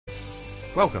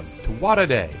Welcome to What a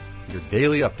Day, your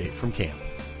daily update from camp.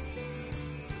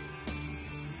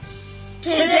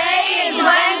 Today is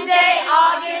Wednesday,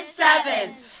 August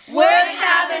 7th. We're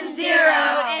Cabin Zero,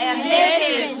 and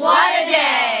this is What a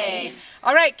Day.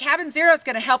 All right, Cabin Zero is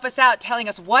going to help us out telling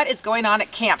us what is going on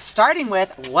at camp, starting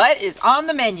with what is on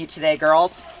the menu today,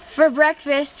 girls. For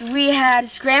breakfast, we had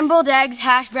scrambled eggs,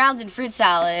 hash browns, and fruit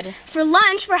salad. For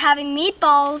lunch, we're having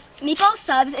meatball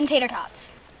subs, and tater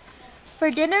tots. For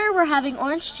dinner, we're having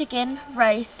orange chicken,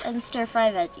 rice, and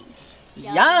stir-fry veggies.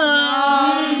 Yum!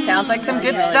 Sounds like some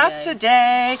good stuff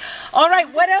today. All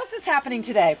right, what else is happening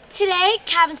today? Today,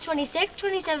 cabins 26,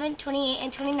 27, 28,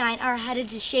 and 29 are headed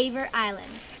to Shaver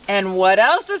Island. And what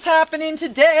else is happening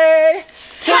today?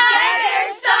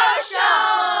 Tiger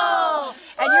Social!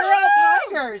 And you're all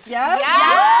tigers, yes?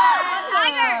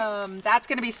 Tigers! That's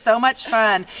going to be so much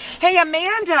fun. Hey,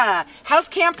 Amanda, how's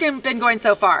camp been going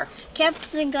so far?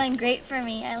 Camp's been going great for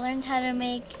me. I learned how to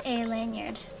make a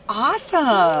lanyard.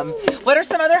 Awesome. What are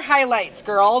some other highlights,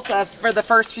 girls, for the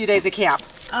first few days of camp?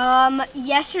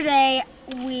 Yesterday,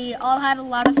 we all had a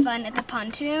lot of fun at the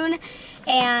pontoon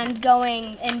and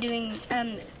going and doing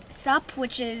SUP,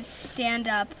 which is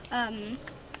stand-up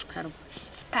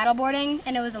paddleboarding,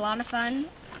 and it was a lot of fun.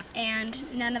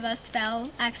 And none of us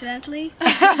fell accidentally.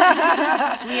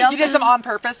 You did some on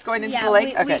purpose going into the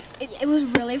lake? Okay. It was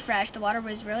really fresh. The water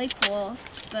was really cool.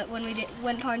 But when we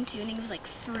went pontooning, it was like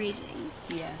freezing.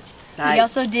 Yeah. Nice. We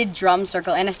also did drum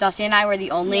circle. Anastasia and I were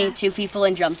the only two people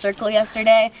in drum circle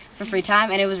yesterday for free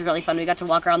time, and it was really fun. We got to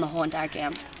walk around the whole entire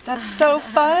camp. That's so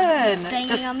fun.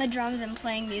 Banging on the drums and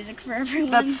playing music for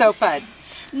everyone. That's so fun.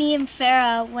 Me and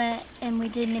Farah went and we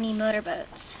did mini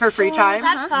motorboats. For free time?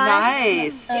 Was that fun?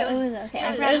 Nice. It was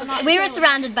okay. We were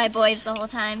surrounded by boys the whole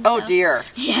time. Oh so. dear.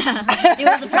 Yeah, it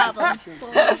was a problem.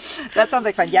 That sounds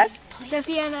like fun. Yes?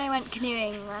 Sophia and I went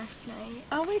canoeing last night.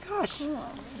 Oh my gosh.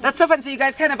 That's so fun. So you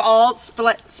guys kind of all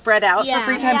spread out for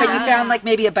free time, but you found like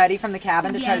maybe a buddy from the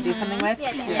cabin to try to do something with?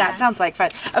 Yeah. That sounds like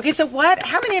fun. Okay, so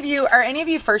how many of you, are any of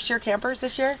you first year campers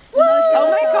this year?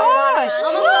 Oh my gosh.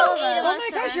 Oh my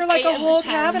gosh, you're like a whole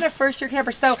cabin of first year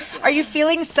campers. So are you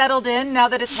feeling settled in now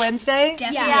that it's Wednesday?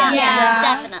 Yeah,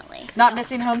 definitely. Not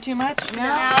missing home too much? No.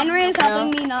 Henry is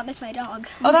helping me not miss my dog.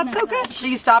 Oh, that's so good. So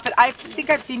you stop it. I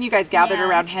think I've seen you guys gathered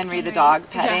around Henry the dog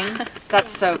petting.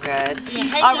 That's so good.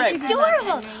 All right.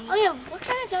 Adorable. Oh yeah, what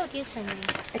kind of dog is Henry?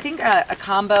 I think a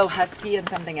combo husky and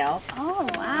something else. Oh,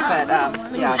 wow.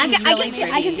 But yeah,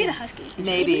 I can see the husky.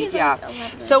 maybe, yeah.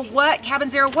 So Cabin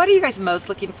Zero, what are you guys most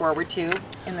looking forward to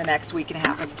in the next week and a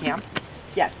half of camp?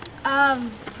 Yes.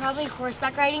 Probably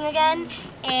horseback riding again,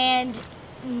 and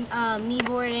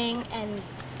kneeboarding and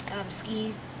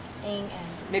skiing and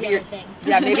Maybe the your other thing.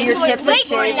 maybe your trip to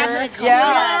Wakeboarding, that's what it's Shaver.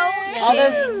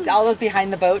 called. Yeah. All those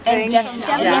behind the boat things.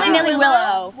 Definitely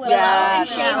Willow. Yeah. And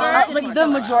Shaver. Like the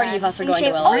majority of us are going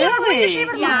to Willow.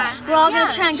 Really? Yeah. We're all going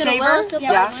to try and go to Shaver? Willow, so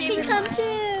Yeah. you can come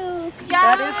too.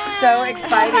 That is so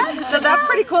exciting. So that's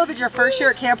pretty cool if it's your first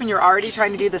year at camp and you're already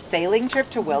trying to do the sailing trip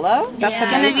to Willow. That's It's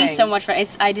amazing. going to be so much fun.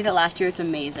 I did it last year. It's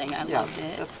amazing. I loved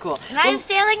it. That's cool. And I have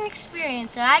sailing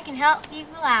experience, so I can help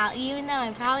people out, even though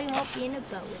I probably won't be in a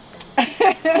boat with them.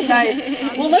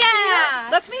 Nice. Well,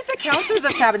 let's meet the counselors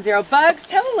of Cabin Zero. Bugs,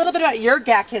 tell a little bit about your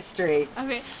GAC history.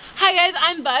 Okay. Hi guys,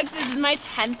 I'm Bugs. This is my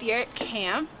 10th year at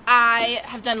camp. I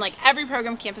have done like every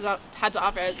program camp has had to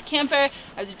offer. I was a camper,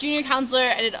 I was a junior counselor,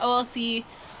 I did OLC,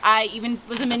 I even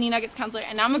was a mini Nuggets counselor,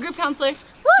 and now I'm a group counselor. Woo!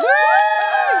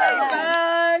 Yay,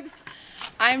 Bugs!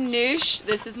 I'm Noosh.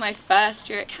 This is my first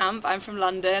year at camp. I'm from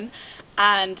London,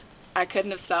 and I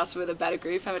couldn't have started with a better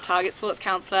group. I'm a target sports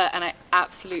counsellor, and I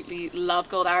absolutely love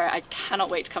Gold Arrow. I cannot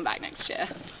wait to come back next year.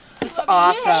 That's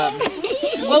awesome.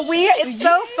 Well, it's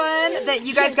so fun that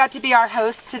you guys got to be our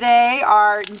hosts today.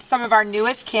 Some of our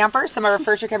newest campers, some of our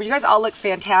first year campers. You guys all look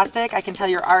fantastic. I can tell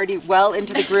you're already well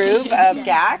into the groove of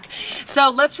GAC. So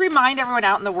let's remind everyone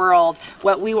out in the world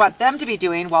what we want them to be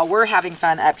doing while we're having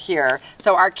fun up here.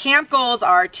 So our camp goals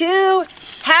are to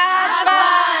have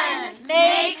fun,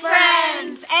 Make friends,